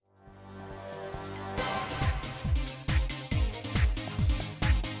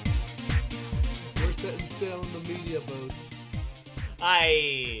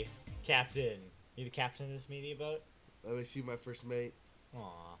Aye, Captain. You the captain of this media boat? Let me see my first mate.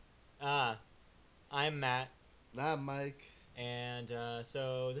 Aw. Uh, I'm Matt, Nah, Mike. and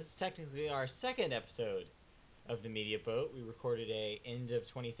so this is technically our second episode of the media boat. We recorded a end of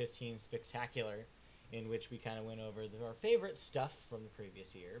 2015 spectacular in which we kind of went over our favorite stuff from the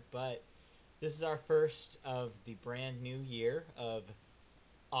previous year, but this is our first of the brand new year of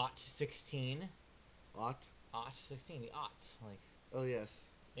Aught 16. Ought? Aught 16, the aughts, like Oh, yes.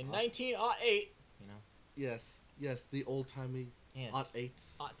 in Aughts. 1908, you know. Yes. Yes, the old-timey Yes. Ought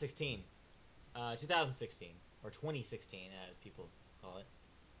 8s. Aught 16. 2016 or 2016 as people call it.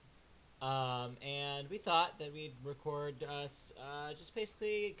 And we thought that we'd record us just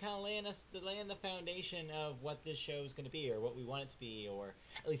basically kind of laying the foundation of what this show is going to be or what we want it to be, or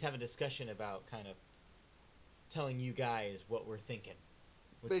at least have a discussion about kind of telling you guys what we're thinking,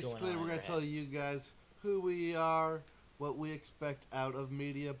 what's going Basically, on we're in going our to tell heads. you guys who we are, what we expect out of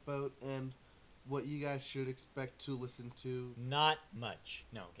Media Boat, and what you guys should expect to listen to Not much.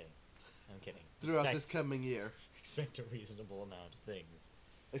 No, I'm kidding. I'm kidding. throughout this coming year. Expect a reasonable amount of things.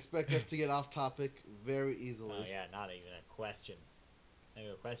 Expect us to get off topic very easily. Oh yeah, not even a question. Not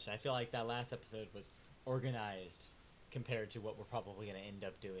even a question. I feel like that last episode was organized compared to what we're probably going to end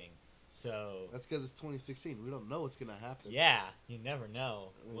up doing. So That's because it's 2016. We don't know what's going to happen. yeah, you never know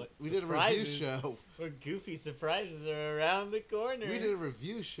what We did a review surprises, show. what goofy surprises are around the corner. We did a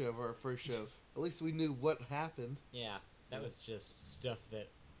review show of our first show. At least we knew what happened. Yeah, that Yeah. was just stuff that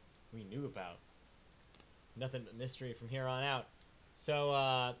we knew about. Nothing but mystery from here on out. So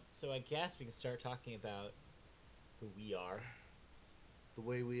I guess we can start talking about who we are, The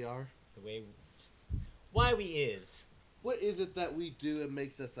way we are. the way, just why we is. What is it that we do that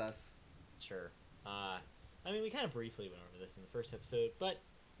makes us us? Sure. Uh, I mean, we kind of briefly went over this in the first episode, but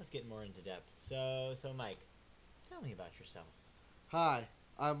let's get more into depth. So Mike, tell me about yourself. Hi,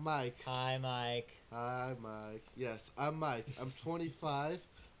 I'm Mike. Hi, Mike. Hi, Mike. Yes, I'm Mike. I'm 25.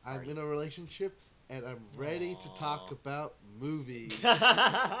 Are I'm you? in a relationship, and I'm ready to talk Aww. about movies.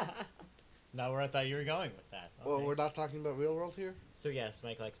 Not where I thought you were going with that. All Well, right. we're not talking about real world here? So yes,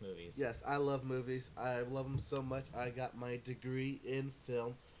 Mike likes movies. Yes, I love movies. I love them so much. I got my degree in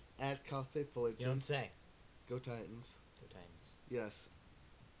film at Cal State You Fullerton. don't say. Go Titans. Go Titans. Yes.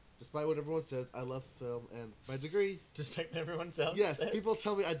 Despite what everyone says, I love film and my degree. Despite what everyone else Yes, says. people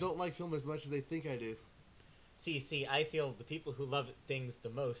tell me I don't like film as much as they think I do. See, I feel the people who love things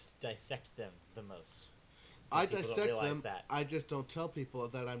the most dissect them the most. I But people don't dissect realize them. that. I just don't tell people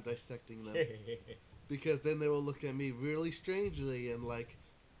that I'm dissecting them because then they will look at me really strangely and like,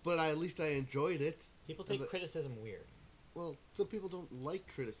 but at least I enjoyed it. People As take criticism weird. well, some people don't like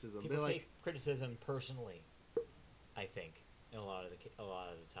criticism. People They're like, take criticism personally. I think a lot of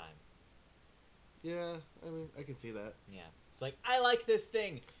the time. yeah, I mean, I can see that. Yeah, it's like I like this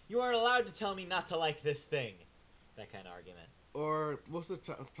thing. You aren't allowed to tell me not to like this thing. That kind of argument. Or most of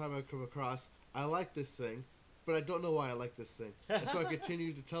the time I come across, I like this thing, but I don't know why I like this thing, and so I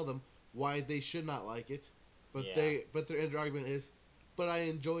continue to tell them why they should not like it, but Yeah. their end argument is, but I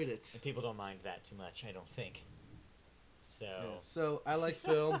enjoyed it. And people don't mind that too much, I don't think. So. Yeah, so I like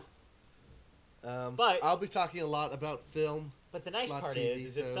film. But I'll be talking a lot about film, But the a nice lot of part TV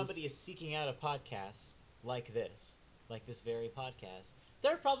is if shows. somebody is seeking out a podcast like this very podcast,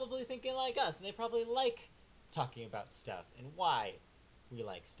 they're probably thinking like us, and they probably like talking about stuff and why we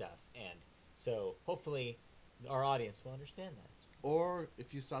like stuff. And so hopefully our audience will understand this. Or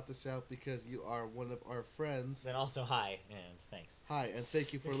if you sought this out because you are one of our friends, Then also hi and thanks. hi and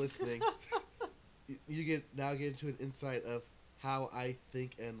thank you for listening. You get into an insight of how I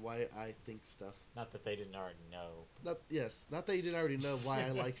think and why I think stuff. Not that they didn't already know. Not that you didn't already know why I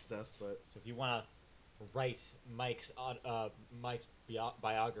like stuff, but So if you want to write Mike's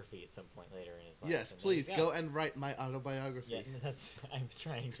biography at some point later in his life, yes, then there you please go and write my autobiography. Yeah, that's I was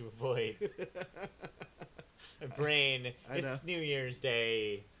trying to avoid. My brain. I know. It's New Year's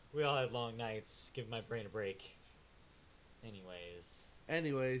Day. We all had long nights. Give my brain a break. Anyways.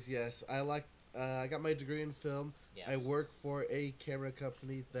 Anyways, yes, I got my degree in film. Yes. I work for a camera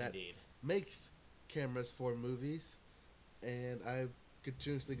company that Indeed. makes cameras for movies, and I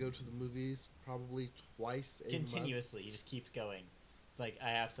continuously go to the movies probably twice a month. Continuously, he just keeps going. It's like I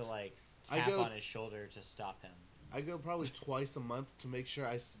have to like I tap go on his shoulder to stop him. I go probably twice a month to make sure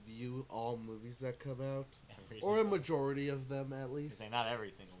I view all movies that come out, Every or a single. majority of them at least. Say not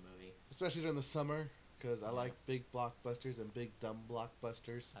every single movie. Especially during the summer, because I Yeah. like big blockbusters and big dumb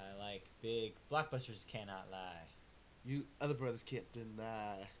blockbusters. I like big blockbusters. Cannot lie. You other brothers can't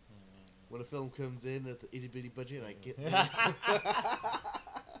deny. When a film comes in at the itty bitty budget and I get I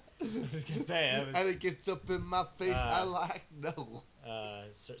there. was gonna say And it gets up in my face. I like no.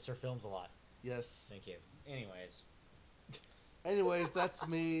 Sir films a lot. Yes. Thank you. Anyways, Anyways, that's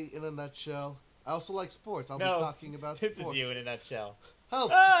me in a nutshell. I also like sports. I'll be no, talking about this is sports. you in a nutshell.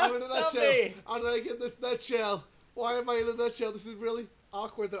 Help! I'm Ah, in a help nutshell. me! How did I get this nutshell? Why am I in a nutshell? This is really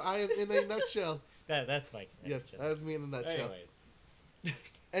awkward that I am in a nutshell. That's Mike in a Yes, nutshell. that is me in a nutshell. Anyways,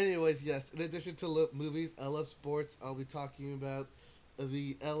 Anyways, yes, in addition to movies, I love sports. I'll be talking about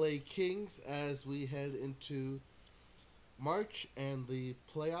the LA Kings as we head into March and the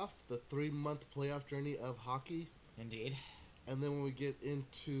playoffs, the 3 month playoff journey of hockey. indeed. And then when we get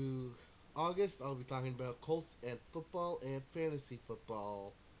into August, I'll be talking about Colts and football and fantasy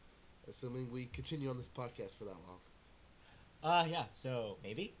football, assuming we continue on this podcast for that long. Yeah. So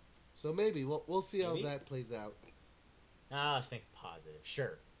maybe, So maybe we'll see how maybe. that plays out. Let's think positive.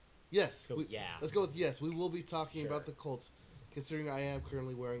 Sure. Yes, Let's go. Yeah. let's go with yes. We will be talking Sure. about the Colts, considering I am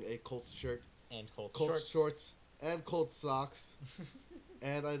currently wearing a Colts shirt, And Colts Colts shorts. shorts, and Colts socks,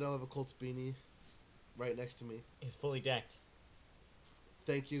 and I don't have a Colts beanie right next to me. He's fully decked.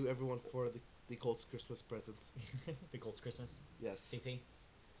 Thank you everyone for the Colts Christmas presents. The Colts Christmas. Yes, CC.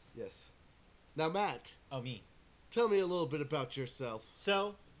 yes. Now Matt, Oh, me. tell me a little bit about yourself.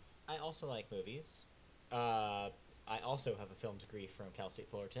 So, I also like movies. Uh, I also have a film degree from Cal State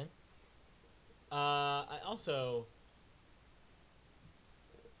Fullerton. I also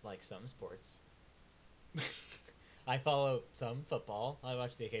like some sports. I follow some football. I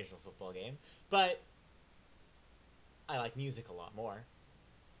watch the occasional football game, but I like music a lot more.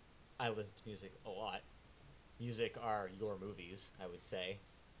 I listen to music a lot. Music are your movies, I would say,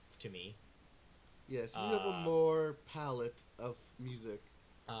 to me. Yes, you have a Uh, more palette of music.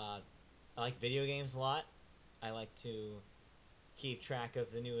 uh, I like video games a lot. I like to keep track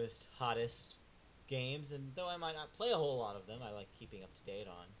of the newest, hottest games, and though I might not play a whole lot of them, I like keeping up to date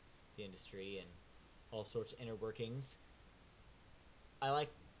on the industry and all sorts of inner workings. I like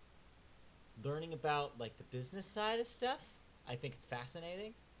learning about like the business side of stuff. I think it's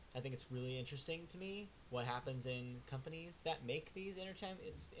fascinating. I think it's really interesting to me what happens in companies that make these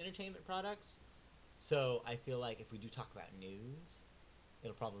entertainment products. So I feel like if we do talk about news,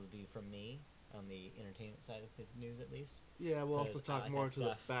 it'll probably be from me on the entertainment side of the news at least, Yeah, we'll also because I talk like more that into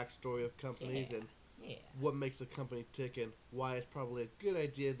the stuff. backstory of Yeah, companies and yeah, what makes a company tick and why it's probably a good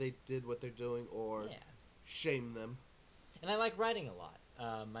idea they did what they're doing or yeah. shame them. And I like writing a lot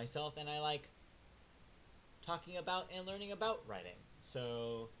myself, and I like talking about and learning about writing.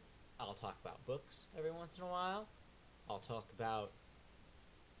 So I'll talk about books every once in a while. I'll talk about,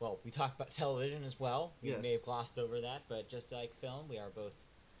 well, we talk about television as well. We Yes. may have glossed over that, but just like film, we are both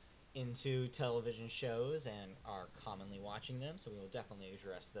into television shows and are commonly watching them. So we will definitely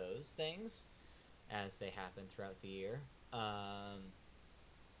address those things as they happen throughout the year.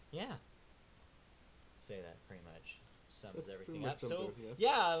 Yeah, say that pretty much That sums pretty everything much up. sums So everything up.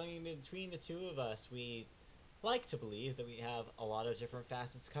 yeah, I mean, between the two of us, we like to believe that we have a lot of different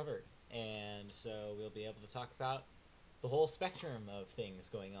facets covered, and so we'll be able to talk about the whole spectrum of things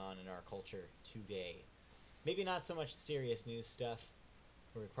going on in our culture today. Maybe not so much serious news stuff.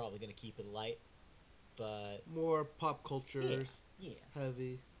 We're probably going to keep it light, but More pop yeah, cultures, yeah,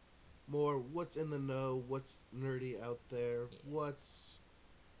 heavy. More what's in the know, what's nerdy out there, yeah. what's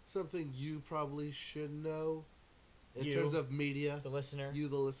something you probably should know in terms You, of media. the listener, You,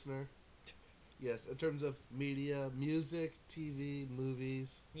 the listener. Yes, in terms of media, music, TV,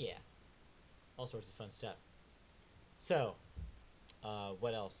 movies. yeah, all sorts of fun stuff. So,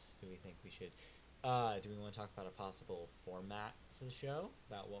 what else do we think we should? Do we want to talk about a possible format for the show?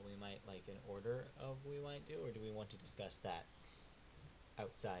 About what we might like in order of what we might do, or do we want to discuss that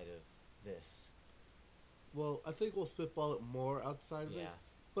outside of this? Well, I think we'll spitball it more outside of it, Yeah.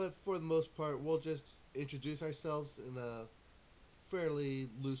 but for the most part, we'll just introduce ourselves in a fairly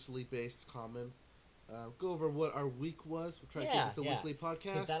loosely based common. Go over what our week was. We'll try to keep Yeah, this a yeah. weekly Because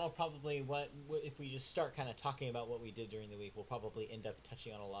podcast. that'll probably if we just start kind of talking about what we did during the week, we'll probably end up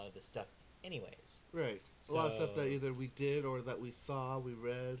touching on a lot of this stuff, anyways. Right. A lot of stuff that So either we did or that we saw, we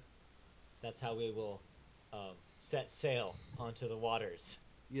read. that's how we will set sail onto the waters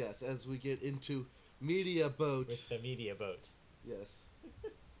Yes, as we get into Media Boat. with the media boat. Yes.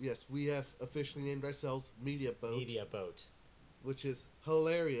 Yes, we have officially named ourselves Media Boat, Media boat. which is I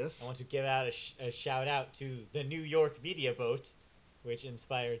hilarious. want to give out a shout out to the New York Media Boat, which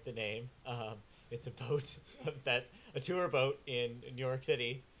inspired the name. It's a boat that a tour boat in New York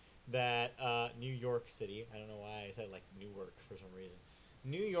City that New York City. I don't know why I said like Newark for some reason.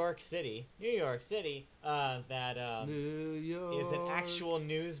 New York City. That New is an York. actual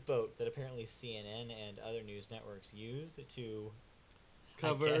news boat that apparently CNN and other news networks use to, I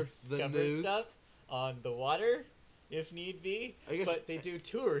Cover guess, the cover news. stuff on the water. if need be, I guess but they do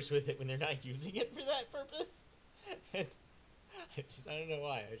tours with it when they're not using it for that purpose. And I don't know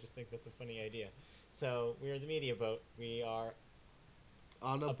why. I just think that's a funny idea. So we are the media boat. We are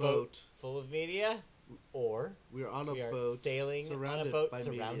on a a boat boat. full of media, or We are on a we are boat sailing on a surrounded boat by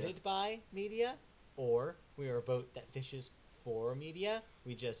media. surrounded by media, or we are a boat that fishes for media.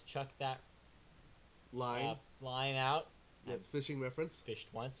 We just chuck that Line. line out. Yes, I've fishing reference. fished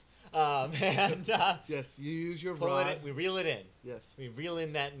once, and Yes, you use your pull rod. it. We reel it in. Yes. We reel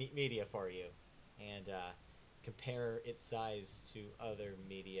in that media for you, and compare its size to other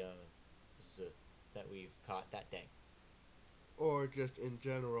media that we've caught that day. Or just in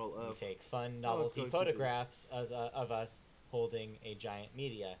general We of take fun how it's novelty going to be. photographs of us holding a giant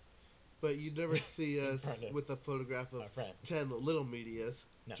media But you never see in us front of with a photograph of our friends. 10 little medias.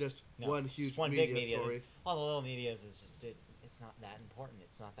 No, Just no, one just huge one big media media. story. All the little medias is just it's not that important.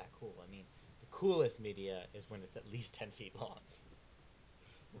 It's not that cool. I mean, the coolest media is when it's at least 10 feet long.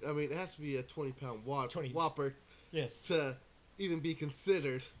 I mean, it has to be a 20-pound 20. whopper Yes, to even be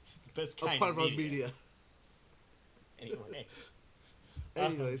considered it's the best a kind part of of our media. media. Anyway,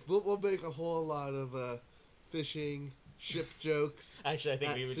 Anyways, we'll make a whole lot of fishing, ship jokes, actually, I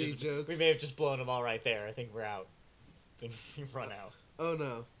think at sea we jokes. may have just blown them all right there. I think we're out. I think we've run out. Oh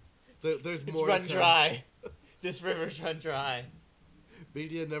no, there's It's more run to come. dry. This river's run dry.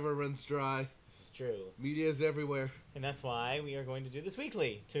 Media never runs dry. This is true. Media is everywhere. And that's why we are going to do this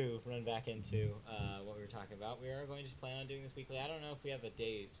weekly to run back into what we were talking about. We are going to plan on doing this weekly. I don't know if we have a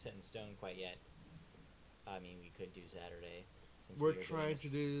day set in stone quite yet. I mean, we could do Saturday since We're we are doing trying to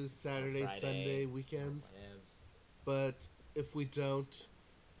this do on Saturday, Friday Sunday, or weekends, whatevs. but if we don't,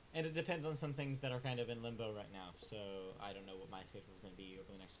 And it depends on some things that are kind of in limbo right now. So I don't know what my schedule is going to be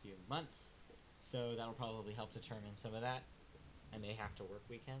over the next few months. So that'll probably help determine some of that. I may have to work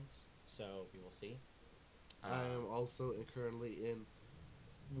weekends, so we will see. I am Um, also currently in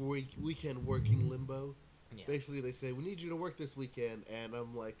weekend working limbo. yeah. Basically, they say we need you to work this weekend, and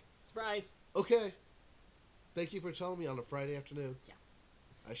I'm like, Surprise! okay, thank you for telling me on a Friday afternoon. Yeah.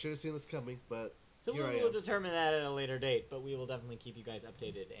 I should have seen this coming, but So here I we will am. determine that at a later date, but we will definitely keep you guys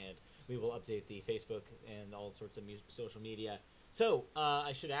updated, and we will update the Facebook and all sorts of social media. So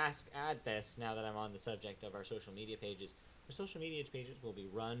I should add this now that I'm on the subject of our social media pages. Our social media pages will be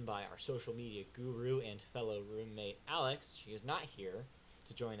run by our social media guru and fellow roommate Alex. She is not here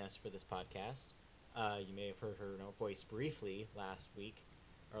to join us for this podcast. You may have heard her voice briefly last week,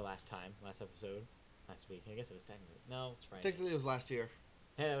 or last episode, last week. I guess it was technically it's Friday. Technically, it was last year.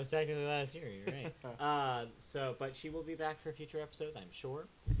 Yeah, it was technically last year. You're right. But she will be back for future episodes, I'm sure.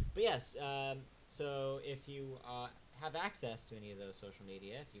 But yes, so if you have access to any of those social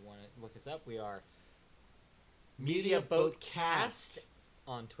media, if you want to look us up, we are Media Boat Cast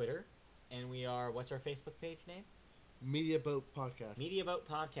on Twitter, and we are what's our Facebook page name? Media Boat Podcast. Media Boat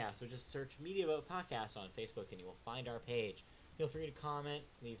Podcast. So just search Media Boat Podcast on Facebook, and you will find our page. Feel free to comment,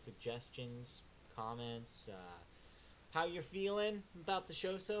 leave suggestions, comments. How you're feeling about the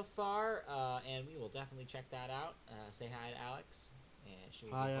show so far, and we will definitely check that out. Say hi to Alex, and she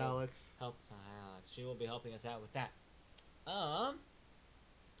will Hi, be Alex. help. Hi, Alex. She will be helping us out with that.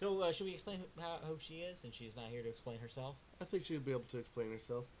 So should we explain who she is, and she's not here to explain herself? I think she'd be able to explain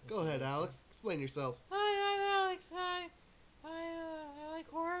herself. Go ahead, Alex. Explain yourself. Hi, I'm Alex. Hi. I like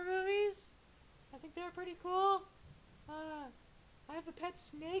horror movies. I think they're pretty cool. I have a pet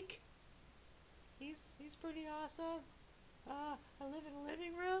snake. He's pretty awesome. I live in a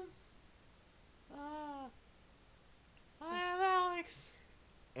living room. Uh, Hi, I'm Alex.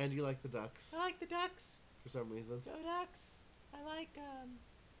 And you like the ducks I like the ducks. for some reason. Go Ducks.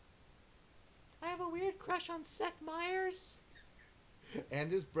 I have a weird crush on Seth Meyers.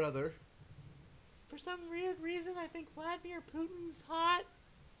 And his brother. For some weird reason, I think Vladimir Putin's hot.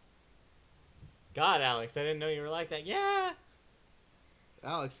 God, Alex, I didn't know you were like that. Yeah,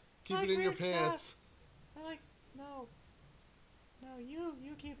 Alex, I keep it like in your weird stuff. pants. I like no, no. You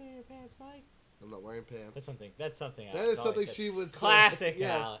keep it in your pants, Mike. I'm not wearing That's pants. something. That's something That Alex is always something said. she would say. Classic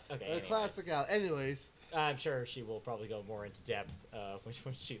Yes, Alex. Okay, a anyways. classic Al. Anyways, I'm sure she will probably go more into depth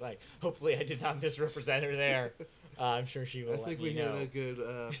when she Hopefully, I did not misrepresent her there. I'm sure she I will let think we me hit know. a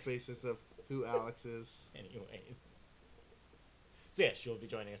good basis of who Alex is. Anyways, so yeah, she will be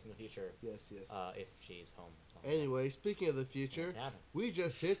joining us in the future Yes, yes. if she's home. Anyway, speaking of the future, Happen. we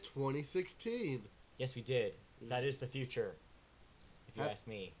just hit 2016. Yes, we did. That is the future, if you Hap- ask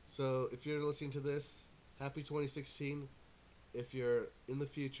me. So if you're listening to this, happy 2016. If you're in the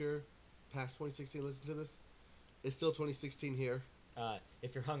future, past 2016, listen to this. It's still 2016 here.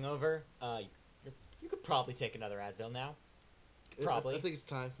 If you're hungover, you could probably take another Advil now. I Probably. think it's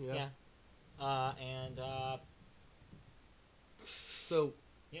time. Yeah. Yeah. And So,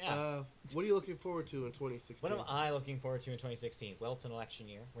 Yeah. what are you looking forward to in What 2016? am I looking forward to in 2016? Well, it's an election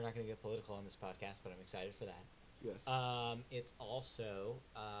year. We're not going to get political on this podcast, but I'm excited for that. Yes. It's also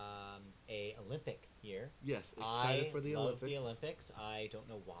a Olympic year. Yes, excited I for the love the Olympics. Olympics. I don't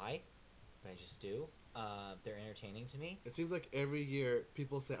know why, but I just do. They're entertaining to me. It seems like every year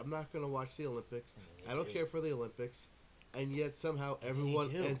people say, I'm not going to watch the Olympics. And then I they don't do. care for the Olympics. And yet somehow And then they everyone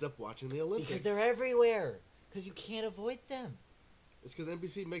do. ends up watching the Olympics. Because they're everywhere. Because you can't avoid them. It's because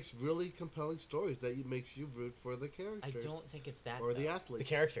NBC makes really compelling stories that makes you root for the I characters. don't think it's that, Or though. the athletes.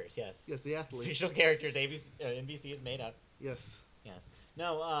 The characters, yes. Yes, the athletes. Fictional characters NBC has made up. Yes. Yes.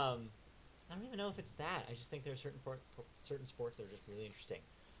 No, I don't even know if it's that. I just think there are certain sports that are just really interesting.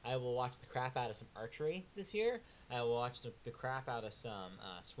 I will watch the crap out of some archery this year. I will watch the crap out of some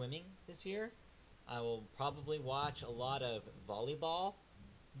swimming this year. I will probably watch a lot of volleyball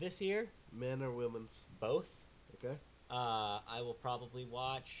this year. Men or women's. Both. Okay. I will probably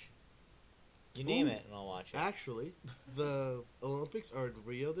watch. You name Ooh, it, and I'll watch it. actually, the Olympics are in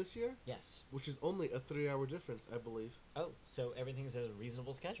Rio this year, Yes. which is only a 3-hour difference, I believe. Oh, so everything's at a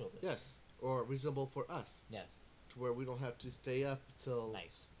reasonable schedule this year. Yes, or reasonable for us, Yes. to where we don't have to stay up till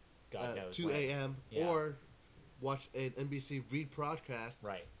Nice. God knows 2 when. a.m. Yeah. or watch an NBC rebroadcast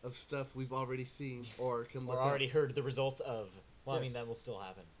Right. of stuff we've already seen or can look Or already up. heard the results of. Well, I mean Yes. that will still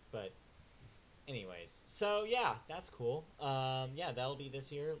happen, but anyways. So yeah, that's cool. Yeah, that'll be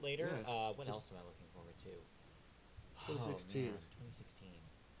this year later. Yeah. What So, else am I looking forward to? Oh 2016. man,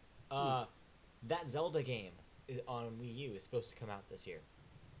 2016. That Zelda game on Wii U is supposed to come out this year.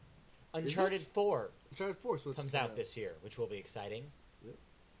 Is Uncharted it? 4 Uncharted 4 is supposed comes to come out this year, which will be exciting. Yep.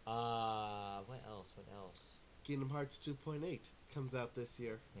 What else? What else? Kingdom Hearts 2.8 comes out this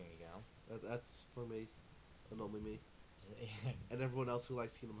year. There you go. That's for me, and only me, and everyone else who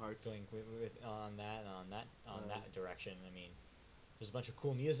likes Kingdom Hearts. Going on Um, that direction. I mean, there's a bunch of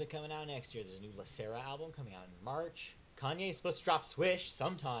cool music coming out next year. There's a new Lacera album coming out in March. Kanye's supposed to drop Swish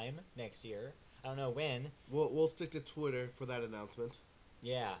sometime next year. I don't know when. we'll stick to Twitter for that announcement.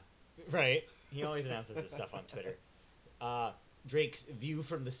 Yeah, right. He always announces his stuff on Twitter. Uh, Drake's View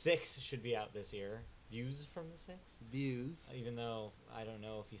from the Six should be out this year. Views from the Six? Views. Even though I don't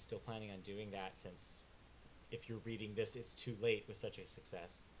know if he's still planning on doing that, since if you're reading this, it's too late with such a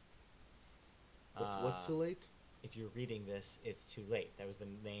success. What's too late? If you're reading this, it's too late. That was the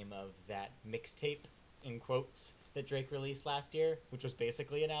name of that mixtape, in quotes, that Drake released last year, which was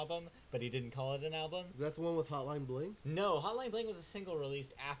basically an album, but he didn't call it an album. Is that the one with Hotline Bling? No, Hotline Bling was a single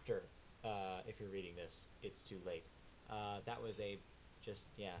released after. If you're reading this, it's too late. That was a just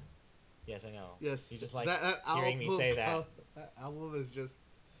yeah. Yes, I know. Yes. You just like That hearing me say that. That album is just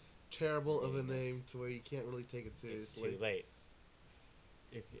terrible of a Reading this, name to where you can't really take it it's seriously. too late.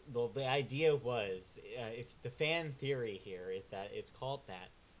 If well, the idea was, if the fan theory here is that it's called that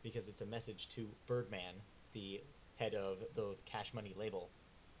because it's a message to Birdman, the head of the Cash Money label,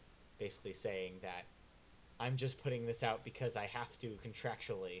 basically saying that I'm just putting this out because I have to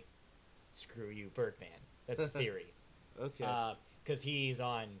contractually. Screw you, Birdman. That's the theory. Okay. Because he's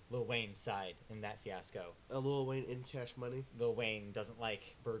on Lil Wayne's side in that fiasco. A Lil Wayne in Cash Money. Lil Wayne doesn't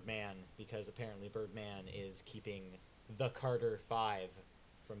like Birdman because apparently Birdman is keeping The Carter 5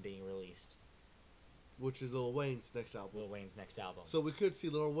 from being released. Which is Lil Wayne's next album. Lil Wayne's next album. So we could see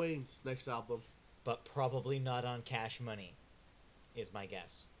Lil Wayne's next album. But probably not on Cash Money, is my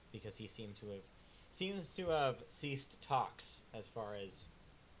guess. Because he seems to have ceased talks as far as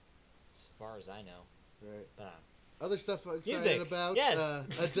I know. Right. But Other stuff I'm excited music. about. Yes.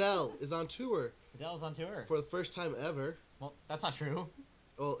 Adele is on tour Adele's on tour. for the first time ever. Well, that's not true.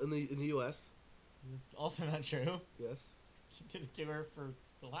 Well, in the U.S. It's also not true. Yes. She did a tour for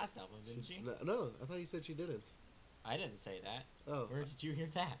the last album, didn't she? No, I thought you said she didn't. I didn't say that. Oh, Where did you hear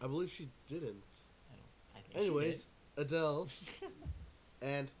that? I believe she didn't. I think Anyways, she Adele did.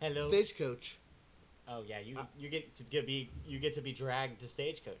 and Hello. Stagecoach. Oh yeah, you get to be dragged to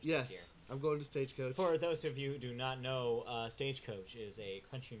Stagecoach Yes, this year. I'm going to Stagecoach. For those of you who do not know, Stagecoach is a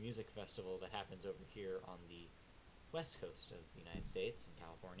country music festival that happens over here on the west coast of the United States in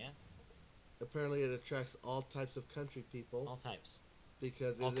California. Apparently, it attracts all types of country people All types,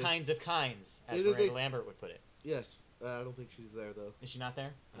 because all kinds of kinds, as it is Miranda Lambert would put it. yes. I don't think she's there though. Is she not there?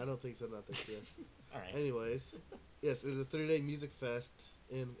 I don't think so. Not this year. All right. Anyways, yes, it is a 3-day music fest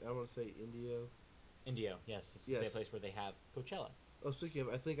in I want to say Indio. Indio, yes, it's the Yes. same place where they have Coachella. Oh, speaking of,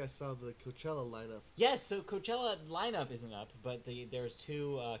 I think I saw the Coachella lineup. Yes, so Coachella lineup isn't up, but there's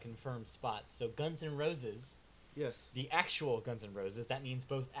two confirmed spots. So Guns N' Roses, Yes. the actual Guns N' Roses, that means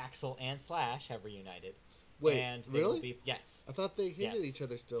both Axl and Slash have reunited, Wait, and they will really? be yes, I thought they hated yes, each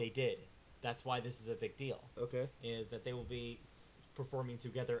other still. they did. That's why this is a big deal. Okay. Is that they will be performing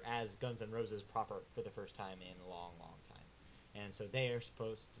together as Guns N' Roses proper for the first time in a long, long time. And so they are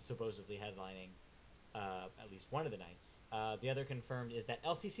supposedly headlining at least one of the nights. The other confirmed is that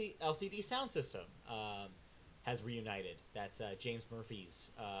LCD Sound System has reunited. That's James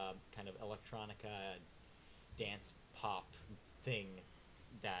Murphy's kind of electronica dance pop thing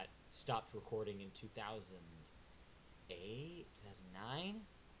that stopped recording in 2008, 2009.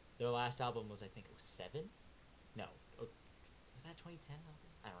 Their last album was, I think it was 7. No, was that 2010 album?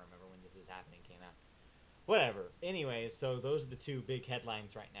 I don't remember when This Is Happening came out. Whatever. Anyways, so those are the two big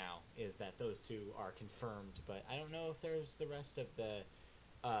headlines right now. Is that those two are confirmed, but I don't know if there's the rest of the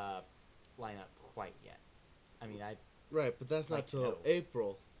uh, lineup quite yet. I mean, I'd Right, but that's like not to till know.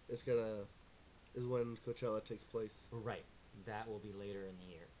 April. Is when Coachella takes place. Right, that will be later in the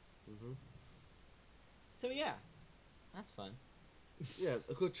year. Hmm. So yeah, that's fun. Yeah,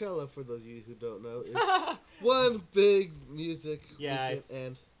 Coachella, for those of you who don't know, is one big music Yeah, weekend,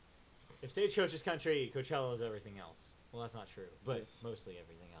 and it's if Stagecoach is country, Coachella is everything else. Well, that's not true, but yes, mostly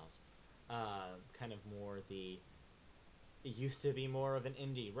everything else. Kind of more the it used to be more of an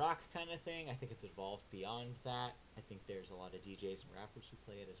indie rock kind of thing. I think it's evolved beyond that. I think there's a lot of DJs and rappers who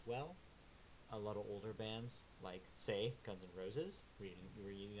play it as well. A lot of older bands like, say, Guns N' Roses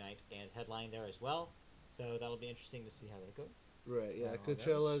reunite and headline there as well. So that'll be interesting to see how that goes. right, yeah, How it all goes.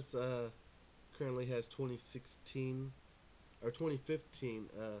 Coachella's currently has 2016 or 2015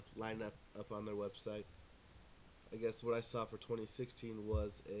 lineup up on their website. I guess what I saw for 2016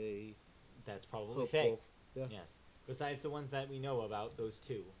 was a That's probably fake. hopeful. Yeah. Yes. Besides the ones that we know about, those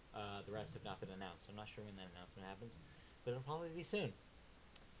two, the rest have not been announced. I'm not sure when that announcement happens, but it'll probably be soon.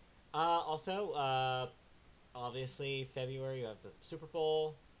 Also, obviously February you have the Super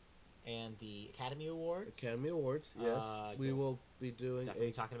Bowl and the Academy Awards. Academy Awards, yes. We You'll will be doing definitely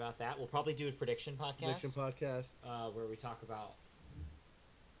be a talking about that. We'll probably do a prediction prediction podcast podcast where we talk about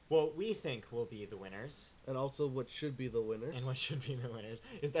what we think will be the winners and also what should be the winners. and what should be the winners.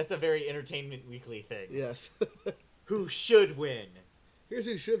 Is that's a very Entertainment Weekly thing. Yes. Who should win? Here's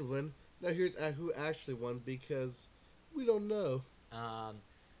who should win. Now here's who actually won because we don't know. Um,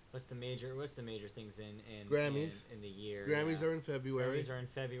 what's the major things Grammys. in the year? Grammys Yeah, are in February Grammys are in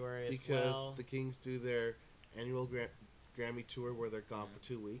February as because well. the Kings do their annual Grammy tour where they're gone Yeah, for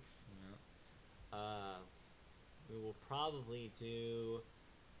 2 weeks. yeah. We will probably do.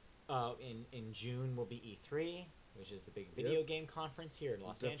 In June will be E3, which is the big Yep, video game conference here in we'll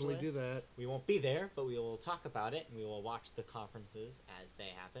Los definitely do Angeles. that. We won't be there, but we will talk about it and we will watch the conferences as they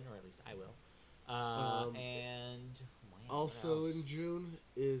happen, or at least I will. Um, And man, what Also else? in June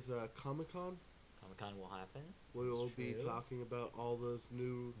is Comic Con. Comic Con will happen. We That's will be true. talking about all those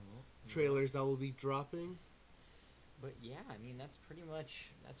new Oh, yeah. trailers that will be dropping. But yeah, I mean that's pretty much.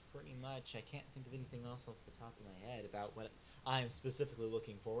 I can't think of anything else off the top of my head about what I'm specifically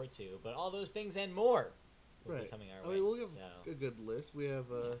looking forward to. But all those things and more will be Right. coming our I way. mean, we'll have So a good list. We have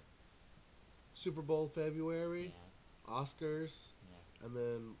yeah, Super Bowl February, yeah, Oscars, yeah, and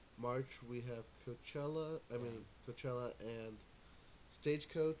then March we have Coachella. I yeah. mean Coachella and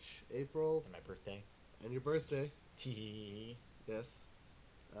Stagecoach. April And my birthday. and your birthday. Tee. Yes.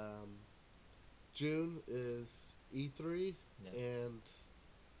 Um, June is E3 Yep. and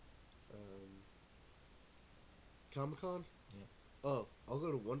um, Comic Con. Yep. Oh, I'll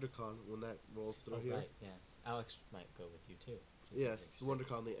go to WonderCon when that rolls through Oh here. right, yes. Alex might go with you too. He seems Yes, the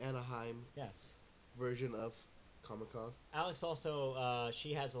interested. WonderCon, the Anaheim Yes. version of Comic Con. Alex also,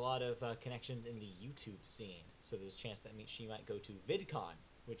 she has a lot of connections in the YouTube scene, so there's a chance that she might go to VidCon,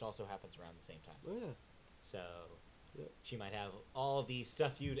 which also happens around the same time. Oh yeah, So yep. she might have all the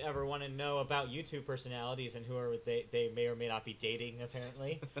stuff you'd ever want to know about YouTube personalities and who are they may or may not be dating.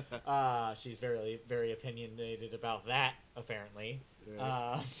 Apparently, she's very opinionated about that. Apparently, Right.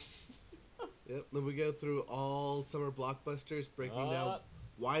 uh, Yep. Then we go through all summer blockbusters, breaking down uh,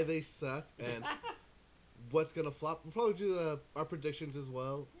 why they suck and what's gonna flop. We'll probably do our predictions as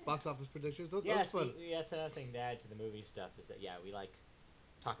well, yeah. box office predictions. Those Yes, fun. that's another thing to add to the movie stuff is that yeah we like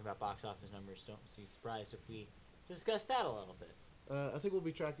talking about box office numbers. Don't be surprised if we discuss that a little bit. I think we'll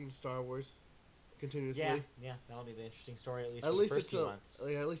be tracking Star Wars Yeah, continuously, yeah, that'll be the interesting story at least at for the least first few until months.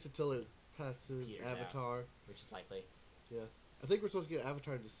 yeah, at least until it passes Peters out, Avatar. which is likely. Yeah, I think we're supposed to get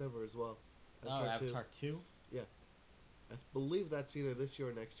Avatar in December as well. Oh, Avatar 2. Avatar 2? Yeah, I believe that's either this year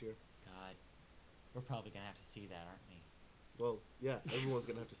or next year. God, we're probably gonna have to see that, aren't we? Well, yeah, everyone's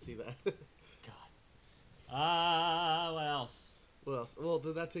gonna have to see that. God. What else? What else? Well,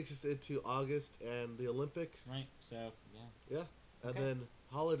 then that takes us into August and the Olympics. Right. So yeah. Yeah, and Okay. then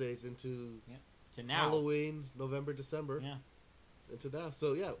holidays into Yeah. To now. Halloween, November, December, Yeah. into now.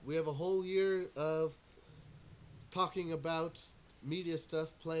 So yeah, we have a whole year of talking about media stuff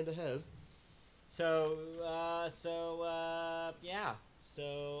planned ahead. Yeah.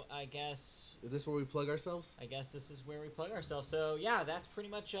 So Is this where we plug ourselves? I guess this is where we plug ourselves. So yeah, that's pretty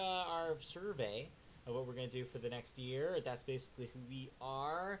much our survey of what we're gonna do for the next year. That's basically who we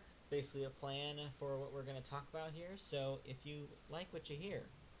are. Basically, a plan for what we're gonna talk about here. So if you like what you hear,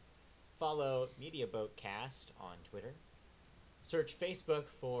 follow Media Boat Cast on Twitter. Search Facebook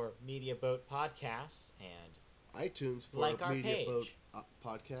for Media Boat Podcast and iTunes for like our Media Boat page.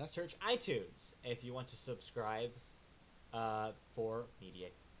 Podcast. Search iTunes if you want to subscribe for Media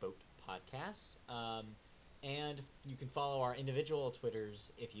Boat Podcast. And you can follow our individual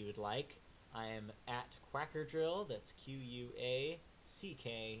Twitters if you would like. I am at Quackerdrill. That's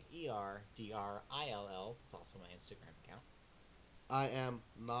QUACKERDRILL. That's also my Instagram account. I am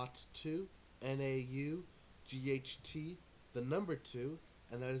not two, NAUGHT, the number two,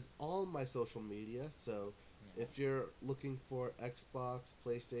 and that is all my social media. So Yeah. if you're looking for Xbox,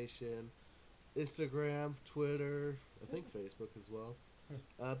 PlayStation, Instagram, Twitter, I think Facebook as well.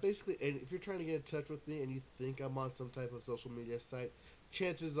 Basically, and if you're trying to get in touch with me and you think I'm on some type of social media site,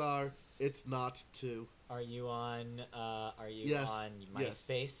 chances are it's not two. Are you on? Are you Yes, on yes,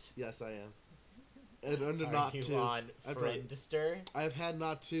 MySpace? yes, I am. And under Are not you two, on I tell you, Friendster? I've had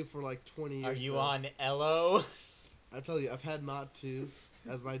not two for like 20 Are years you now. on Elo? I tell you, I've had not two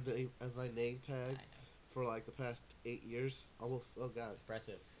as my name tag I know. for like the past 8 years, almost. Oh It's god,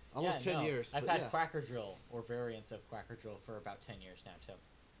 impressive. Yeah, almost 10 no. years. I've But had yeah, Quacker Drill or variants of Quacker Drill for about 10 years now, too.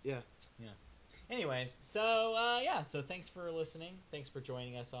 yeah. Yeah. Anyways, yeah, so thanks for listening. Thanks for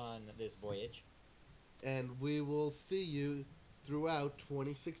joining us on this voyage. And we will see you throughout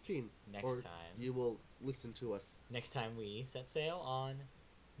 2016, Next or time, you will listen to us. next time we set sail on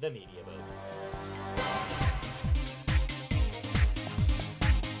the Media Boat.